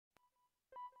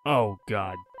Oh,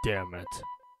 god damn it.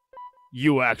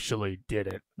 You actually did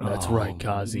it. That's right,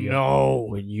 Kazuya. No.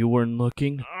 When you weren't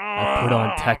looking, I put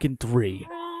on Tekken 3,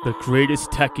 the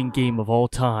greatest Tekken game of all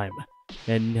time.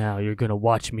 And now you're gonna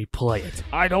watch me play it.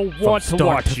 I don't want to start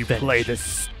watch to you finish. play this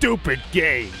stupid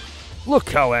game.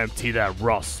 Look how empty that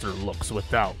roster looks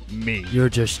without me. You're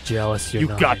just jealous you're You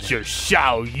not got in it. your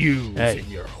Xiao Yus Hey. and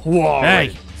your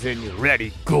Huarens and your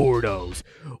Eddie Gordos.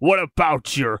 What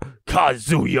about your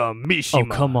Kazuya Mishima?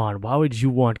 Oh, come on. Why would you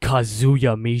want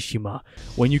Kazuya Mishima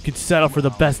when you could settle for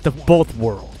the best of both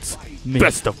worlds? Me,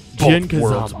 Best of Jin both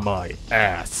worlds, Kazama. my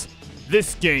ass.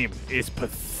 This game is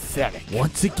pathetic.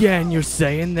 Once again, you're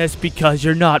saying this because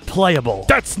you're not playable.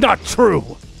 That's not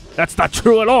true. That's not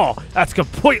true at all. That's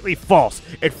completely false.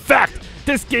 In fact,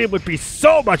 this game would be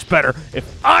so much better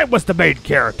if I was the main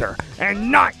character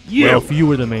and not you. Well, if you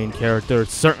were the main character, it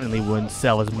certainly wouldn't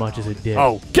sell as much as it did.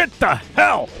 Oh, get the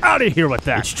hell out of here with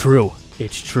that. It's true.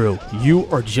 It's true. You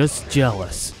are just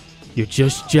jealous. You're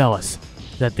just jealous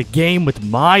that the game with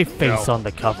my face No. on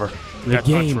the cover, the That's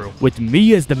not game true. with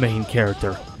me as the main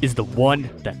character, is the one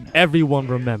that everyone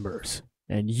remembers.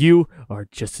 And you are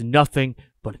just nothing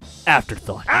but an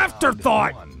afterthought.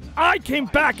 Afterthought! I came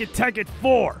back in Tekken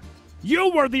 4.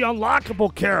 You were the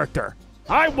unlockable character.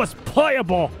 I was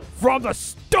playable from the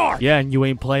start. Yeah, and you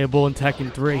ain't playable in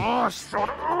Tekken 3. Oh, shut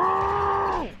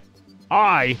up.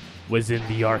 I was in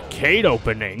the arcade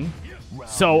opening,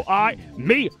 so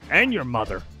me and your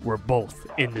mother were both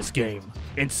in this game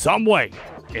in some way.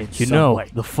 You know,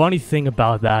 the funny thing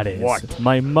about that is, What?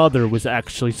 my mother was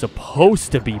actually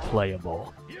supposed to be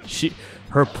playable.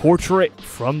 Her portrait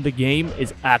from the game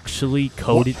is actually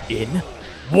coded in.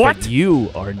 What? But you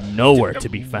are nowhere to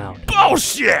be found.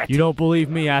 Bullshit! You don't believe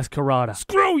me? Ask Karada.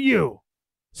 Screw you!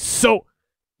 So,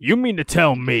 you mean to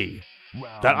tell me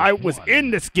that I was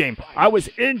in this game, I was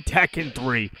in Tekken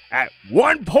 3 at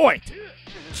one point,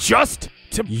 just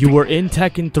to You were in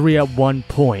Tekken 3 at one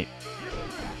point,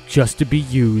 just to be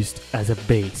used as a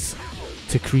base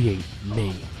to create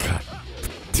me.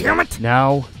 damn it!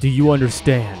 Now, do you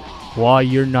understand why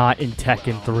you're not in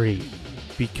Tekken 3?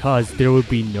 Because there would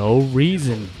be no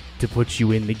reason to put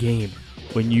you in the game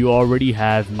when you already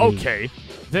have me. Okay,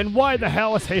 then why the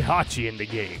hell is Heihachi in the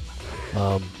game?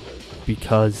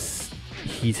 Because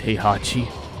he's Heihachi.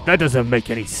 That doesn't make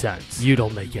any sense. You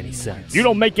don't make any sense. You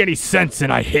don't make any sense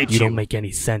and I hate you. You don't make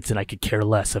any sense, and I could care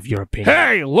less of your opinion.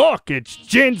 Hey, look, it's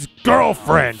Jin's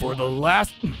girlfriend. For the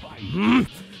last...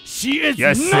 She is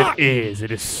Yes, not. it is.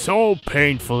 It is so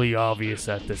painfully obvious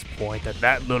at this point that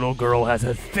that little girl has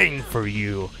a thing for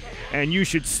you. And you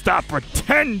should stop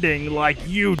pretending like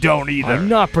you don't either. I'm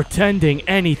not pretending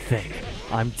anything.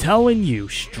 I'm telling you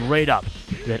straight up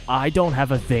that I don't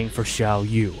have a thing for Xiao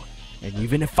Yu. And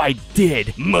even if I did,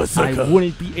 Masaka. I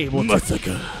wouldn't be able to...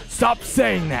 Masaka. Stop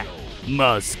saying that!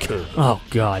 Muska. Oh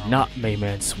god, not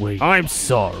Mayman Sweet. I'm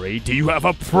sorry. Do you have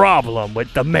a problem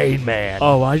with the main man?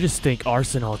 Oh, I just think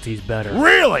Arsenal T's better.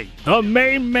 Really? The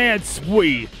main man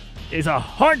Swede is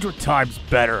 100 times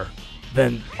better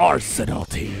than Arsenal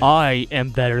T. I am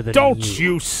better than Don't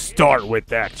you start with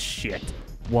that shit.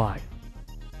 Why?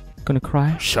 Gonna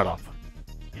cry? Shut up.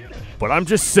 But I'm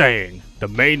just saying, the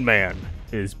main man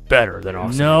is better than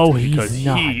Arsenal No, T he's because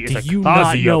not. he is Do a you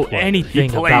not Kazuya know player. anything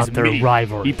He plays about their me.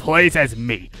 rivalry? He plays as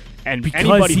me. And Because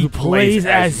anybody he who plays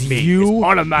as me you, is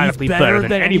automatically he's better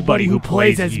than anybody who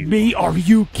plays as you. me. Are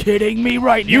you kidding me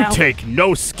right You now? take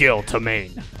no skill to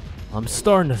main. I'm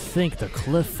starting to think the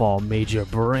cliff fall made your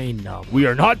brain numb. We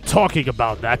are not talking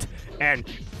about that. And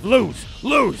lose.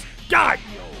 God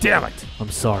damn it.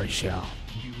 I'm sorry, Xiao.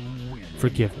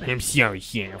 Forgive me. I'm sorry,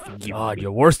 God,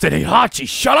 you're worse than Heihachi.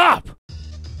 Shut up.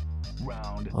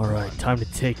 Alright, time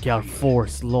to take out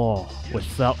Forest Law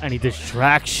without any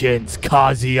distractions,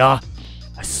 Kazuya.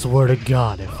 I swear to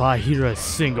God, if I hear a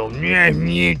single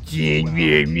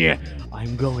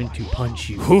I'm going to punch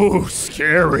you. Ooh,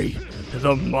 scary.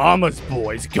 The mama's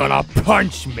boy's gonna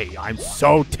punch me. I'm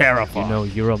so terrified. You know,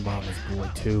 you're a mama's boy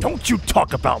too. Don't you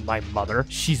talk about my mother.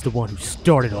 She's the one who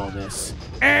started all this.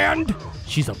 And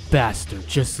She's a bastard,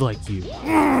 just like you.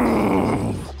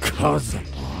 cousin.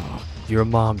 Your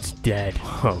mom's dead.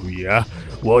 Oh, yeah?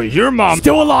 Well, your mom...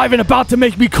 Still alive and about to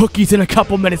make me cookies in a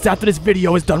couple minutes after this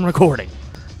video is done recording.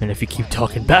 And if you keep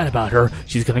talking bad about her,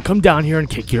 she's gonna come down here and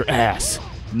kick your ass.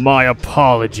 My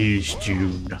apologies,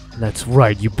 June. That's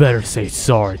right, you better say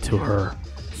sorry to her,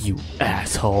 you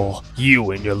asshole.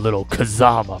 You and your little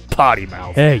Kazama potty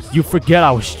mouth. Hey, you forget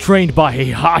I was trained by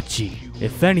Heihachi.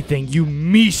 If anything, you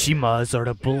Mishimas are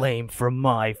to blame for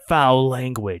my foul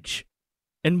language.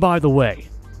 And by the way,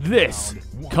 this,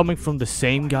 coming from the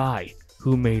same guy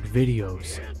who made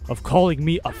videos of calling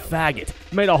me a faggot.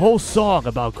 Made a whole song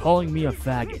about calling me a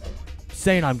faggot.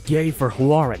 Saying I'm gay for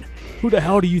Huaren. Who the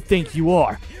hell do you think you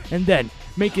are? And then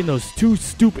making those 2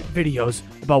 stupid videos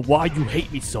about why you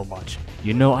hate me so much.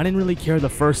 You know, I didn't really care the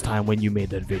first time when you made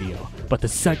that video, but the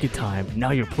second time, now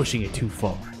you're pushing it too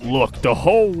far. Look, the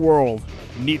whole world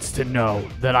needs to know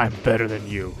that I'm better than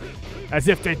you. As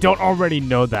if they don't already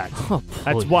know that. Oh,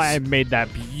 That's why I made that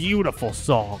beautiful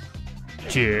song.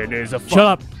 Jin is a Shut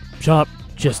up! Shut up!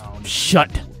 Just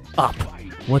shut up!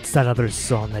 What's that other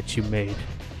song that you made?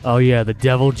 Oh yeah, the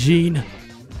Devil Gene?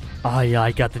 Oh yeah,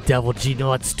 I got the Devil Gene,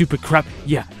 all that stupid crap.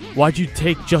 Yeah, why'd you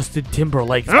take Justin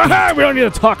Timberlake's beat? We don't need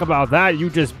to talk about that. You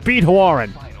just beat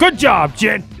Huaren. Good job,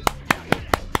 Jin.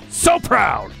 So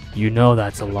proud. You know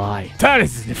that's a lie. That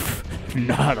is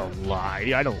not a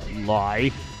lie. I don't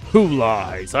lie. Who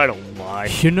lies? I don't lie.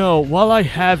 You know, while I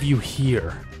have you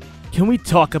here, can we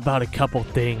talk about a couple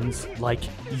things, like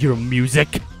your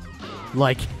music?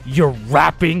 Like your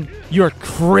rapping? Your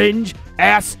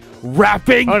cringe-ass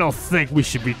rapping? I don't think we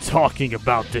should be talking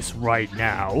about this right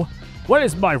now. What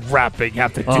does my rapping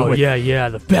have to do with... Oh, yeah,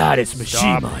 the baddest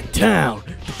Mishima in town.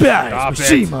 The baddest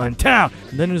Mishima in town.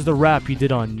 And then there's the rap you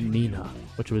did on Nina,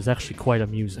 which was actually quite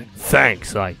amusing.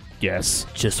 Thanks, I guess.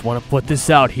 Just want to put this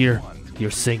out here.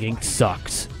 Your singing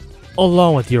sucks.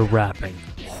 Along with your rapping.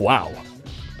 Wow.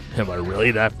 Am I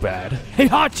really that bad?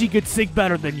 Heihachi could sing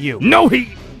better than you. No,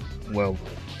 he... Well,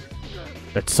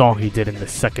 that song he did in the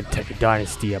second Tekken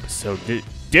Dynasty episode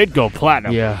did go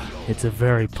platinum. Yeah, it's a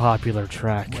very popular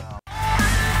track.